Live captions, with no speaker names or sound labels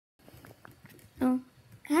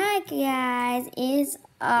guys, it's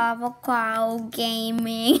Avocado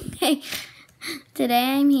Gaming.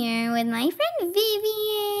 Today I'm here with my friend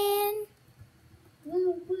Vivian.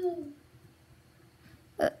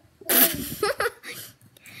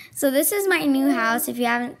 So this is my new house. If you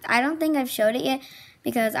haven't, I don't think I've showed it yet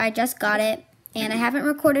because I just got it and I haven't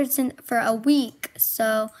recorded for a week.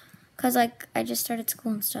 So, cause like I just started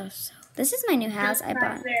school and stuff. So this is my new house I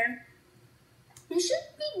bought. You should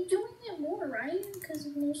be doing it more, right? Because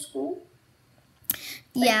of no school.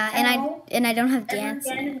 Yeah, and I don't have dance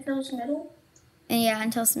until middle. And yeah,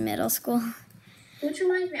 until middle school. Which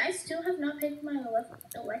reminds me, I still have not picked my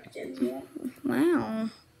electives yet. Wow.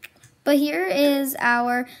 But here is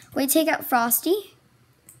our. Wait, take out Frosty.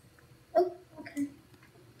 Oh, okay.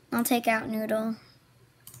 I'll take out Noodle.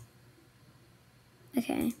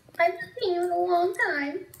 Okay. I've seen you in a long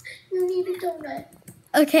time. You need a donut.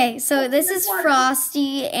 Okay, so this is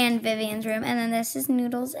Frosty and Vivian's room, and then this is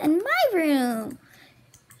Noodles and my room.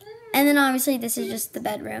 And then obviously this is just the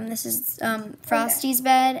bedroom. This is Frosty's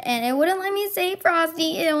bed, and it wouldn't let me say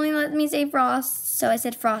Frosty. It only let me say Frost, so I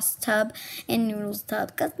said Frost tub and Noodles tub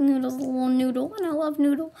because Noodle's a little noodle, and I love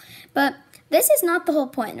Noodle. But this is not the whole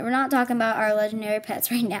point. We're not talking about our legendary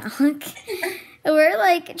pets right now. We're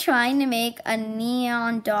like trying to make a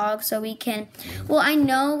neon dog so we can. Well, I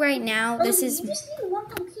know right now this is. You just need to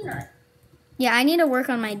work on Peanut. Yeah, I need to work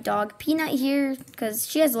on my dog Peanut here because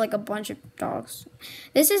she has like a bunch of dogs.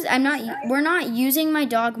 We're not using my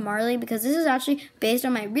dog Marley because this is actually based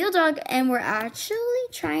on my real dog, and we're actually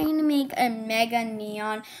trying to make a mega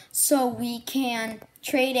neon so we can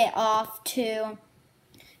trade it off to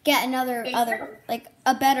get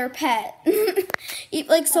a better pet.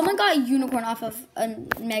 Like someone got a unicorn off of a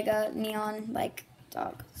mega neon like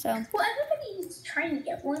dog. So well, everybody is trying to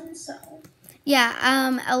get one, so.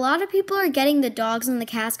 Yeah, a lot of people are getting the dogs and the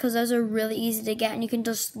cats because those are really easy to get, and you can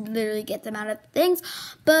just literally get them out of things.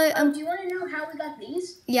 But do you want to know how we got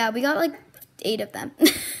these? Yeah, we got like 8 of them.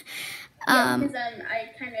 Yeah, because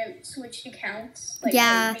I kind of switched accounts. Like,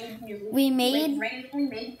 yeah, we randomly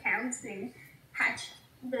made accounts and hatched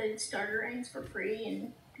the starter eggs for free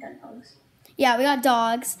and got dogs. Yeah, we got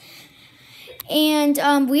dogs.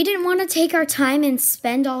 And we didn't want to take our time and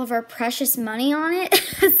spend all of our precious money on it.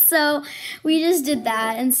 So we just did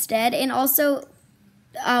that instead. And also,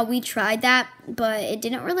 we tried that, but it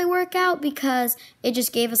didn't really work out because it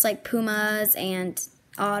just gave us like pumas and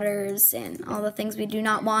otters and all the things we do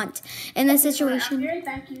not want in this situation. I'll be right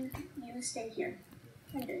back. You stay here.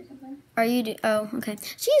 I'm doing something. Are you oh, okay.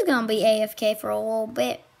 She's going to be AFK for a little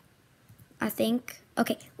bit, I think.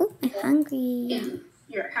 Okay. Oh, I'm hungry. In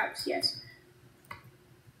your house, yes.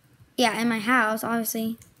 Yeah, in my house,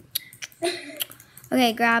 obviously.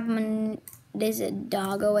 Okay, grab is it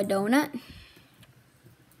doggo a donut?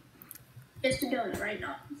 Just a donut, right?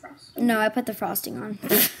 Not frosting. No, I put the frosting on.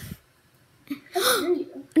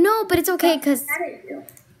 You. No, but it's okay because.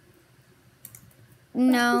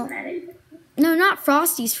 No, not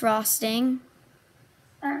Frosty's frosting.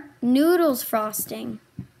 Noodle's frosting.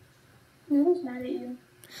 Noodle's mad at you.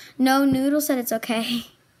 No, Noodle said it's okay.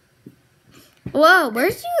 Whoa,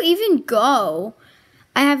 where'd you even go?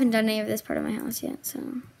 I haven't done any of this part of my house yet,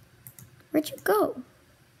 so. Where'd you go?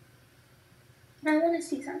 I want to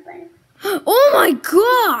see something. Oh my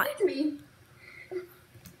god! Excuse me.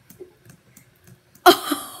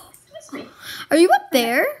 Oh. Excuse me. Are you up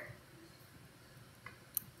there?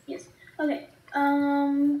 Yes. Okay.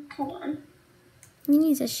 Hold on. He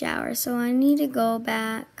needs a shower, so I need to go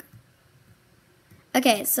back.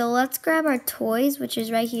 Okay, so let's grab our toys, which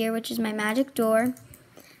is right here, which is my magic door,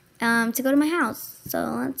 to go to my house. So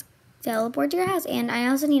let's teleport to your house. And I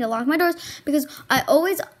also need to lock my doors because I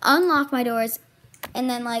always unlock my doors and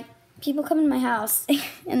then, like, people come in my house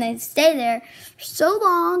and they stay there for so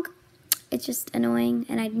long. It's just annoying,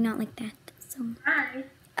 and I do not like that. So. Hi.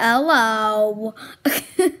 Hello.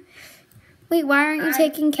 Wait, why aren't you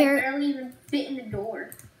taking care? I barely even fit in the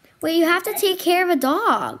door. Wait, you have to take care of a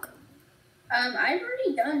dog. I've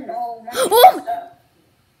already done all my stuff.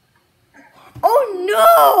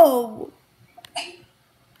 Oh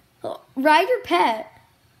no! Ride your pet.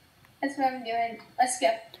 That's what I'm doing. Let's go.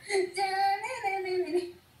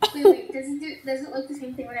 Wait, does it look the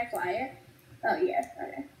same thing when I fly it? Oh yeah,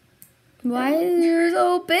 okay. Why are you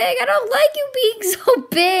so big? I don't like you being so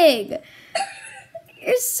big.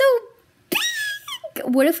 You're so big.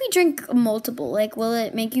 What if we drink multiple? Like, will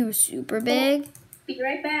it make you super big? Be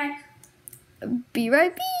right back.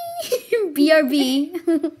 BRB.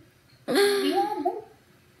 BRB.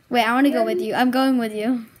 Wait, I want to go with you. I'm going with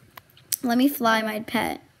you. Let me fly my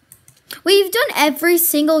pet. Wait, you've done every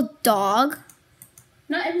single dog?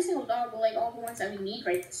 Not every single dog, but like all the ones that we need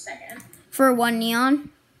right this second. For 1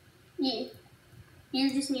 neon? Yeah.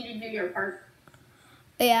 You just need to do your part.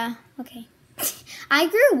 Yeah, okay. I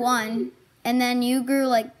grew 1, and then you grew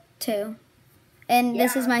like 2. And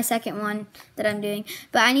this is my second one that I'm doing.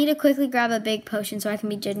 But I need to quickly grab a big potion so I can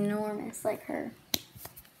be ginormous like her.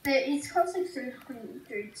 It's cost like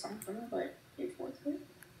 300 something, but it's worth it.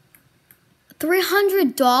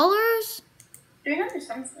 $300? 300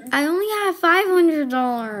 something. I only have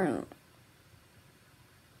 $500.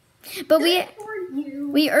 But we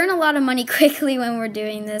earn a lot of money quickly when we're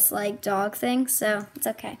doing this like dog thing, so it's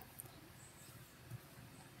okay.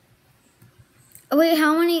 Oh, wait,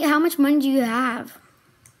 how much money do you have?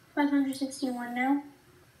 561 now.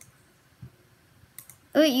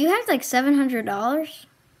 Oh, wait, you have like $700?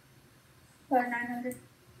 Or 900.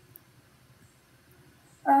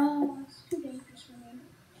 Oh, it's too dangerous for me.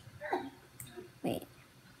 Wait.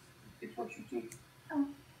 It's what you do. Oh.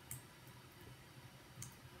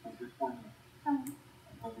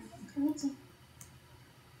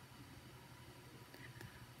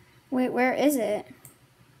 Wait, where is it?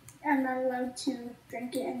 I'm not allowed to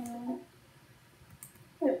drink it anymore.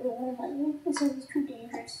 Wait, won't let me. It says it's too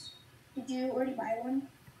dangerous. Did you already buy one?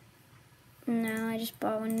 No, I just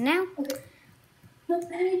bought one now. Okay. No,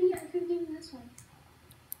 bad idea. I could give you this one.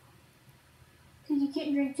 Because you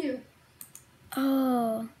can't drink two.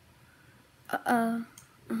 Oh. Okay,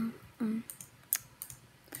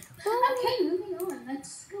 moving on.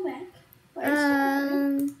 Let's go back.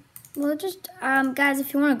 Well, just, guys,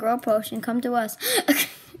 if you want a grow potion, come to us.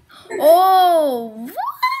 Oh,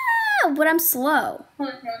 wow, but I'm slow.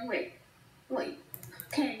 Hold on, wait.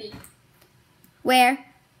 Kennedy. Where?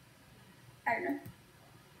 I don't know.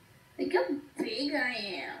 Look how big I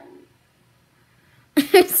am.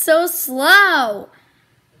 It's so slow.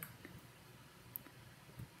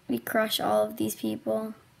 We crush all of these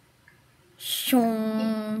people.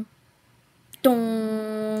 Shum.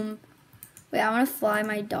 Dum. Wait, I want to fly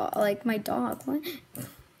my dog, like my dog. What?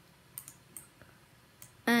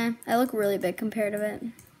 I look really big compared to it.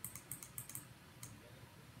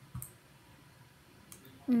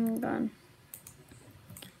 Oh god.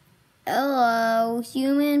 Hello,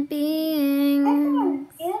 human being.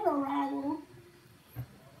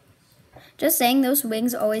 Just saying, those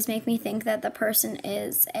wings always make me think that the person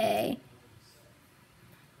is a...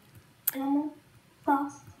 Animal?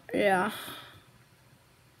 Frost? Yeah.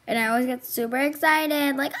 And I always get super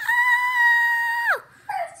excited, like, ah!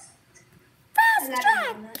 Frost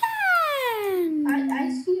dragon! I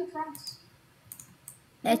see a frost.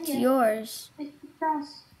 It's yours. It's a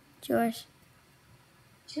frost. It's yours.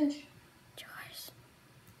 Shush. It's yours.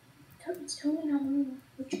 It's totally not moving.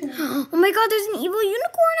 What you doing? Oh my god, there's an evil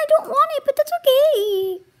unicorn. I don't want it, but that's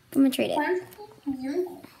okay. I'm gonna trade it.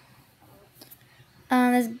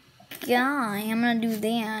 This guy, I'm gonna do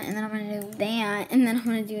that, and then I'm gonna do that, and then I'm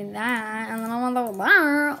gonna do that, and then I'm gonna do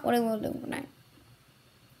that. What do I do now?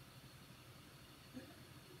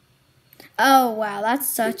 Oh wow,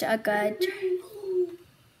 that's such a good.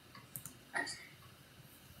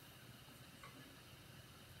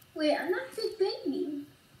 Wait, I'm not a big baby.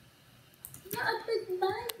 I'm not a big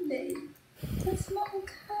baby. That's not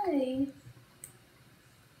okay.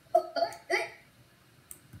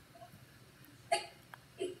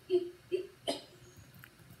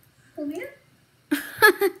 Come here.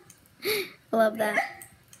 Love that.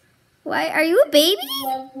 Why are you a baby?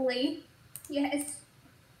 Lovely. Yes.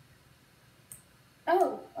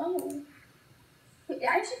 Oh. Wait,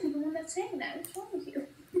 I should be the one that's saying that. What's wrong with you?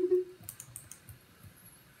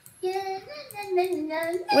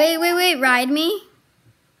 Wait, ride me.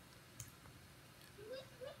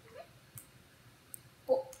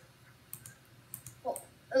 Oh,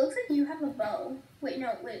 it looks like you have a bow. Wait,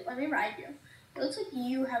 let me ride you. It looks like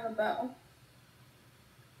you have a bow.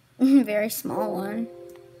 Very small one.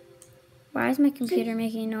 Why is my computer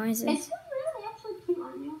making noises? It's really actually cute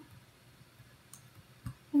on you.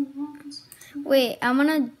 Wait, I'm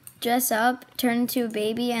gonna dress up, turn into a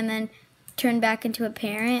baby, and then turn back into a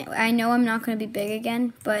parent. I know I'm not gonna be big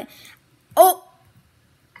again, but oh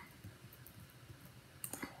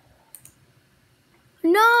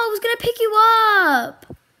no, I was gonna pick you up.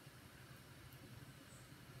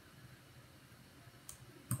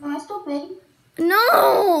 Am I still big?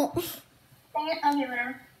 No, Dang it. Okay,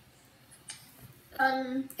 whatever.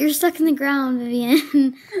 you're stuck in the ground,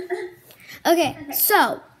 Vivian. Okay,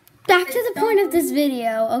 so back to the point of this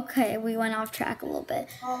video. Okay, we went off track a little bit.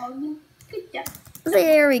 Good job.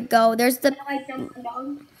 There we go. There's the. I jumped the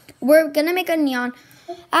dog. We're gonna make a neon.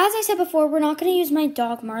 As I said before, we're not gonna use my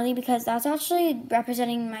dog Marley because that's actually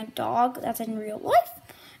representing my dog. That's in real life,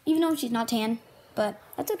 even though she's not tan. but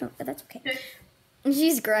that's okay.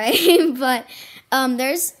 She's gray, but I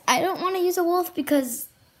don't want to use a wolf because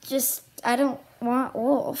I don't want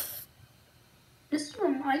wolf. This is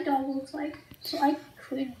what my dog looks like, so I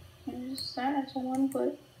could use that as one,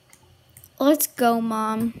 but Let's go,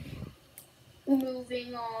 Mom.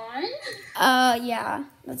 moving on. Yeah.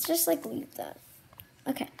 Let's just leave that.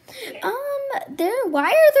 Okay. Why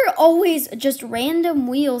are there always just random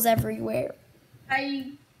wheels everywhere?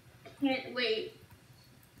 I can't wait.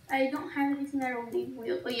 I don't have anything that will leave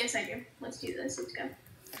wheel. Oh, yes, I do. Let's do this. Let's go.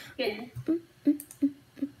 Get in.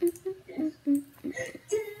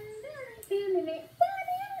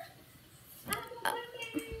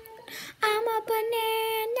 I'm a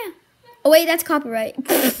banana. Oh, wait, that's copyright.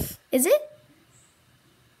 Is it?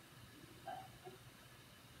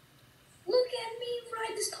 Look at me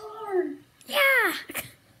ride this car. Yeah.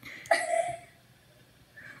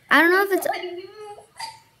 I don't know if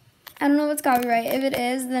it's copyright. If it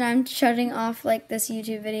is, then I'm shutting off this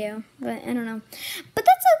YouTube video. But I don't know. But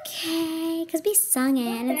that's okay, because we sung it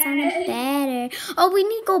and it sounded better. Oh, we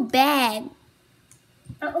need to go back.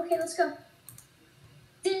 Oh, okay, let's go.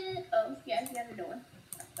 Oh, yeah, you have a door.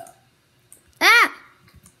 Ah!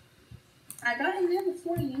 I got in there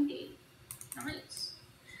before you did. Nice.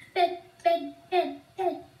 Bed, bed, bed,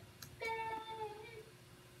 bed, bed.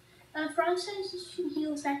 Frost says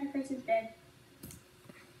he'll sacrifice his bed.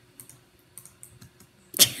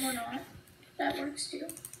 Or not. That works too.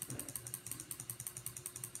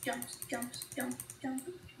 Jumps, jumps, jump, jump,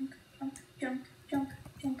 jump, jump, jump, jump,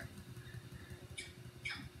 jump.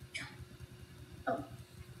 Jump, jump. Oh.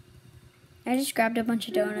 I just grabbed a bunch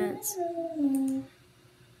of donuts.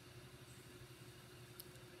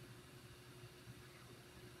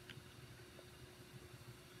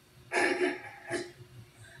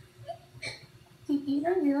 Did you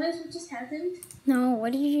not realize what just happened? No,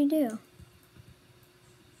 what did you do?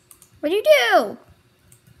 What did you do?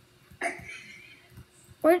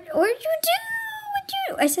 What'd you do? What'd you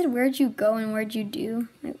do? I said, where'd you go and where'd you do?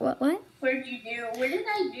 What? What'd you do? What did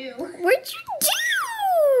I do? What'd you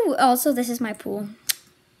do? Also, this is my pool.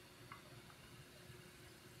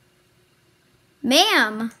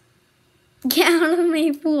 Ma'am, get out of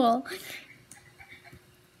my pool.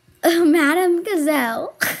 Madam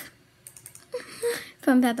Gazelle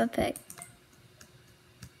from Peppa Pig.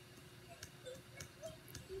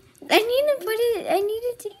 I need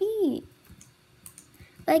it to eat.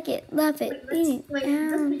 Like it, love it, eat it. Wait,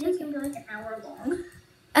 this video's gonna be an hour long.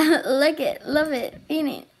 Like it, love it, eat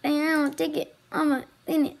it. Take it, mama,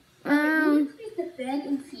 eat it. You take the bed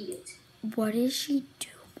and feed it. What is she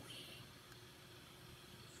doing?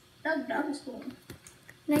 That was cool.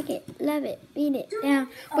 Like it, love it, eat it. Yeah.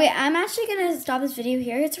 Wait, I'm actually gonna stop this video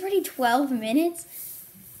here. It's already 12 minutes.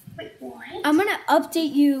 Wait, what? I'm gonna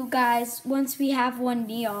update you guys once we have one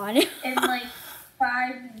neon. In 5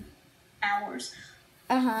 hours.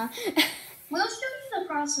 Uh-huh. We'll show you the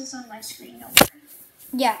process on my screen.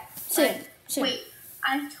 Yeah, soon. Wait,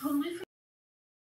 I totally forgot.